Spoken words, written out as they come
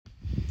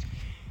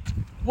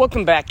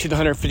Welcome back to the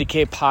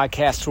 150K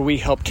podcast, where we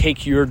help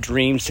take your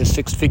dreams to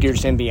six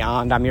figures and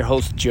beyond. I'm your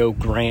host, Joe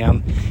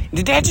Graham. And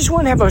today I just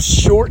want to have a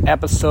short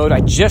episode.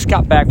 I just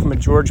got back from a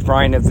George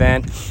Bryan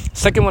event,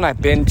 second one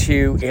I've been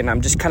to, and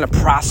I'm just kind of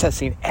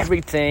processing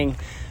everything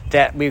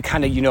that we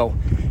kind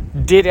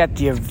of, did at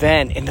the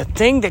event. And the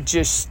thing that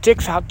just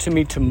sticks out to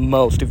me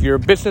most, if you're a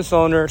business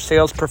owner,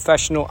 sales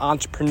professional,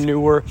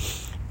 entrepreneur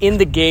in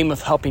the game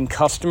of helping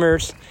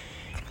customers,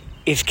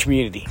 is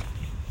community.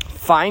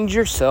 Find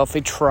yourself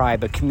a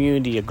tribe, a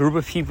community, a group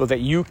of people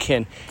that you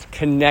can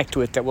connect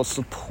with, that will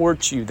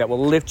support you, that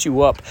will lift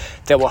you up,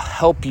 that will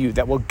help you,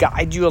 that will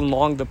guide you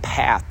along the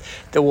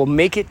path, that will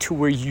make it to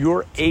where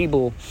you're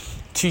able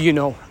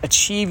to,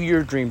 achieve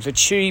your dreams,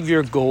 achieve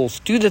your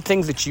goals, do the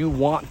things that you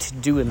want to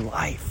do in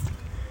life.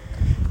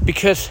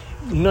 Because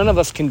none of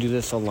us can do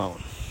this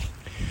alone.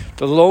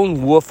 The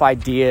lone wolf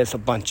idea is a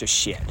bunch of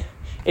shit.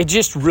 It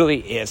just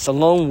really is. The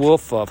lone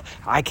wolf of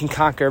I can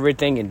conquer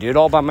everything and do it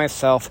all by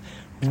myself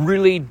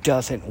really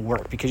doesn't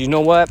work, because you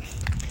know what?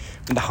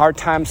 When the hard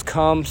times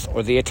comes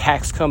or the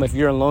attacks come, if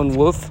you're a lone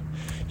wolf,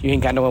 you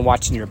ain't got no one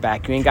watching your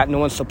back. You ain't got no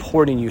one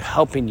supporting you,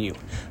 helping you,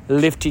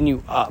 lifting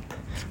you up.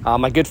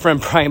 My good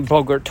friend Brian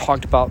Bogart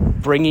talked about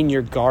bringing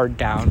your guard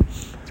down,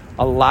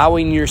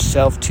 allowing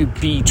yourself to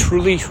be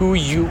truly who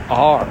you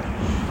are,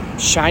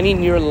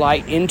 shining your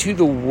light into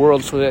the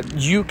world so that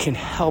you can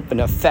help and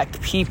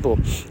affect people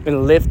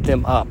and lift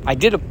them up. I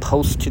did a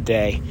post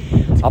today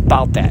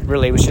about that.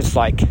 Really, it was just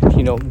like,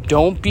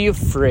 don't be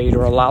afraid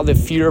or allow the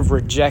fear of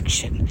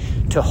rejection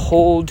to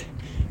hold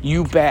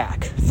you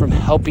back from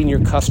helping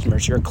your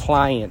customers, your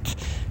clients,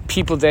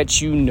 people that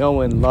you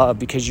know and love,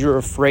 because you're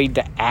afraid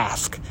to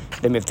ask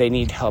them if they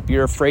need help.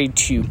 You're afraid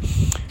to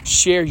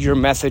share your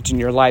message in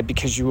your life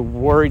because you're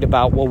worried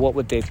about, what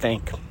would they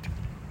think?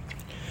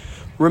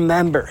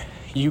 Remember,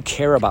 you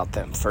care about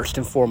them first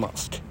and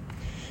foremost.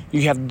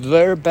 You have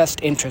their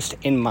best interest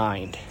in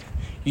mind.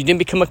 You didn't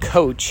become a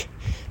coach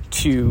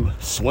to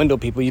swindle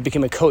people. You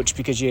became a coach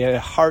because you had a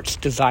heart's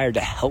desire to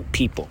help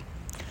people.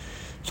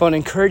 So I want to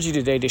encourage you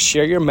today to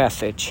share your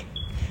message,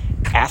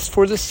 ask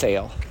for the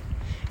sale,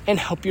 and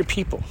help your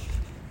people.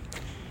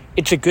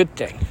 It's a good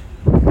thing.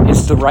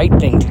 It's the right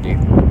thing to do.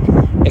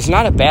 It's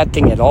not a bad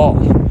thing at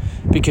all,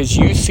 because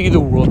you see the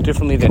world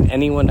differently than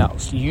anyone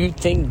else. You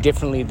think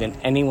differently than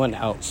anyone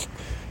else.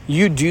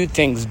 You do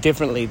things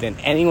differently than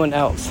anyone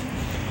else.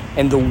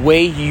 And the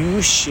way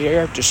you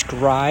share,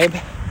 describe,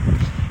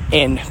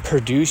 and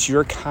produce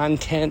your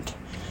content,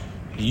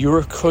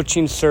 your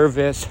coaching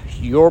service,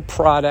 your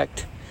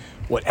product,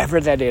 whatever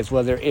that is,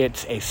 whether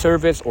it's a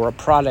service or a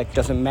product,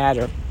 doesn't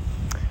matter.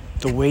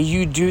 The way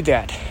you do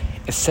that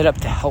is set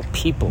up to help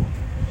people.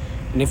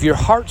 And if your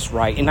heart's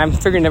right, and I'm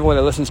figuring everyone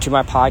that listens to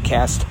my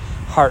podcast,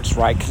 heart's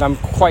right, because I'm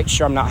quite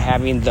sure I'm not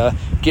having the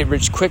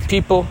get-rich-quick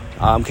people,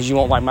 because you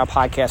won't like my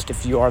podcast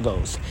if you are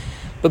those.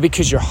 But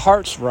because your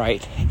heart's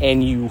right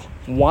and you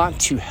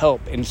want to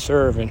help and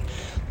serve and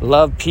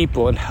love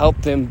people and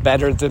help them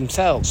better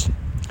themselves,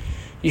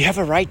 you have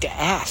a right to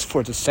ask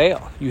for the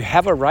sale. You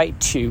have a right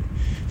to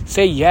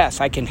say,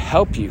 yes, I can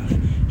help you.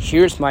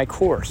 Here's my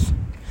course.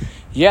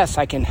 Yes,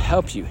 I can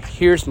help you.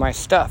 Here's my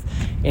stuff.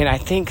 And I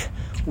think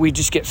we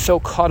just get so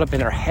caught up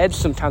in our heads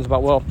sometimes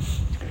about,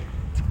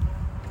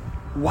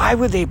 why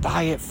would they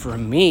buy it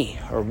from me?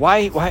 Or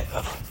why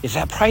is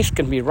that price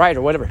going to be right,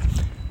 or whatever?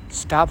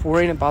 Stop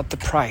worrying about the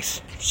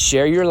price.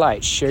 Share your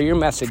light, share your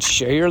message,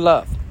 share your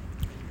love.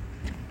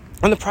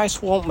 And the price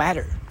won't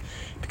matter.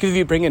 Because if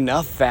you bring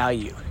enough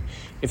value,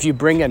 if you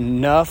bring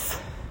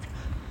enough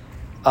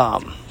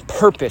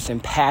purpose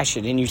and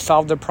passion, and you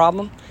solve their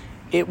problem,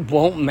 it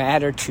won't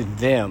matter to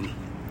them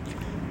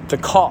the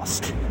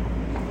cost.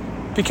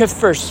 Because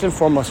first and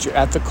foremost, you're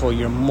ethical,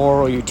 you're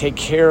moral, you take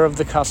care of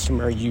the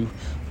customer, you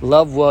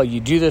love well,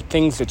 you do the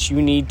things that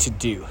you need to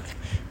do.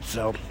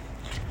 So,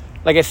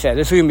 like I said,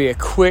 this is going to be a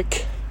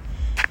quick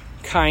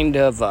kind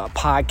of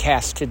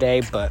podcast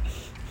today, but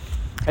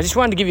I just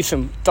wanted to give you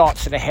some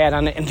thoughts that I had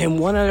on it. And then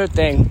one other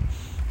thing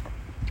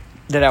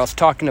that I was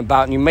talking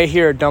about, and you may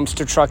hear a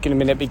dumpster truck in a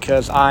minute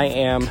because I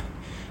am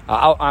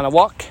out on a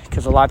walk,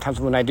 because a lot of times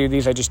when I do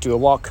these, I just do a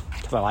walk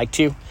because I like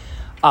to.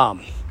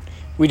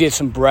 We did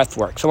some breath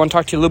work. So I want to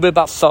talk to you a little bit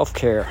about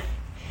self-care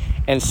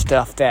and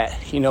stuff that,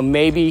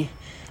 maybe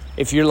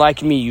if you're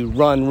like me, you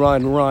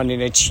run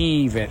and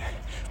achieve and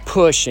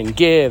push and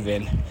give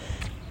and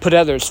put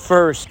others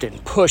first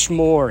and push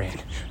more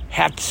and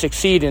have to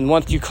succeed. And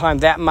once you climb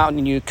that mountain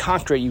and you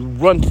conquer it, you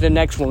run to the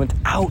next one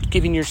without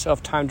giving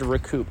yourself time to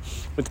recoup,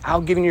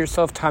 without giving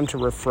yourself time to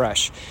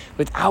refresh,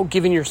 without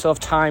giving yourself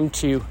time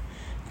to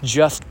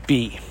just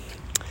be.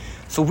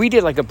 So we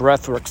did like a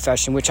breathwork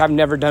session, which I've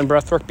never done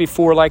breathwork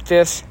before like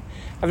this.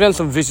 I've done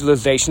some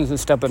visualizations and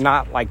stuff, but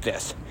not like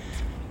this.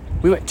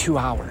 We went 2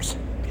 hours.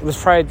 It was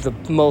probably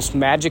the most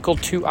magical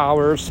 2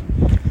 hours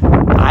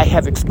I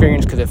have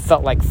experienced, because it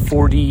felt like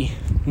 40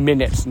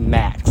 minutes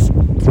max.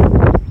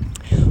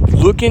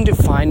 Look into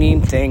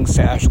finding things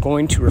that are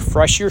going to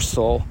refresh your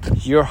soul,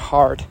 your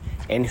heart,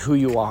 and who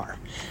you are.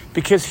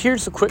 Because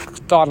here's a quick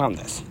thought on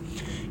this.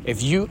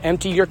 If you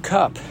empty your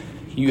cup,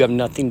 you have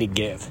nothing to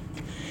give.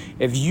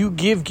 If you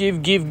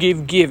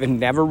give and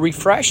never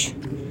refresh,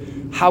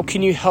 how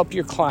can you help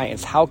your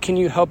clients? How can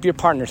you help your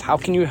partners? How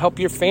can you help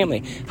your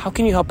family? How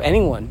can you help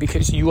anyone?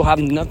 Because you will have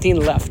nothing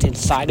left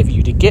inside of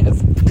you to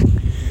give.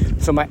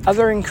 So my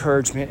other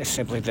encouragement is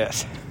simply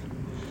this.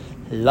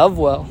 Love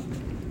well.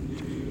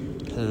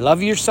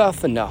 Love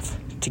yourself enough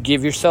to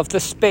give yourself the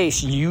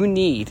space you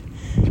need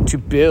to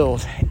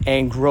build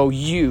and grow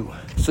you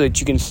so that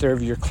you can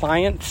serve your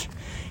clients,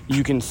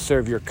 you can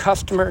serve your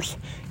customers,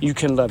 you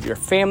can love your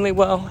family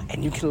well,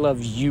 and you can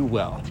love you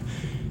well.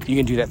 You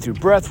can do that through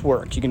breath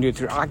work. You can do it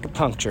through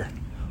acupuncture,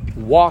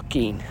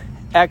 walking,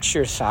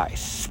 exercise,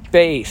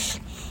 space,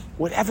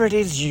 whatever it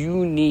is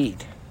you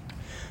need.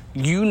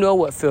 You know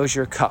what fills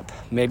your cup.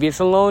 Maybe it's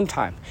alone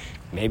time.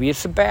 Maybe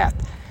it's a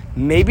bath.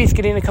 Maybe it's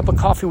getting a cup of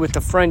coffee with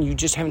a friend you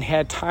just haven't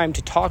had time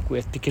to talk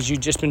with because you've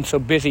just been so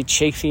busy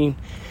chasing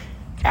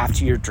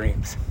after your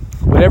dreams.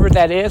 Whatever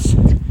that is,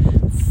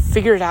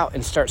 figure it out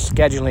and start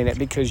scheduling it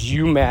because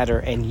you matter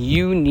and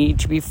you need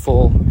to be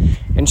full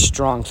and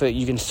strong so that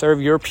you can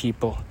serve your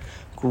people,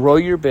 grow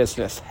your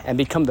business, and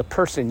become the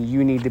person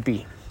you need to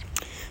be.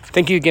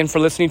 Thank you again for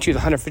listening to the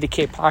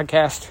 150K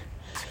podcast.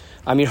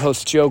 I'm your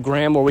host, Joe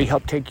Graham, where we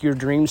help take your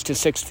dreams to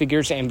six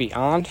figures and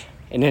beyond.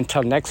 And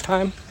until next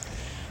time,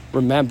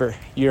 remember,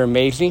 you're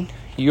amazing,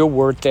 you're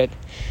worth it,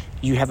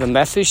 you have a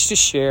message to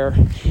share,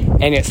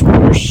 and it's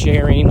worth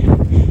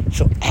sharing.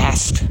 So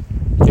ask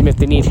them if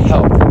they need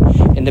help.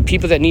 And the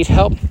people that need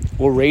help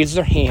will raise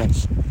their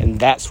hands, and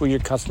that's where your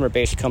customer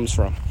base comes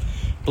from.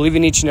 Believe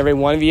in each and every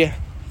one of you.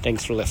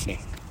 Thanks for listening.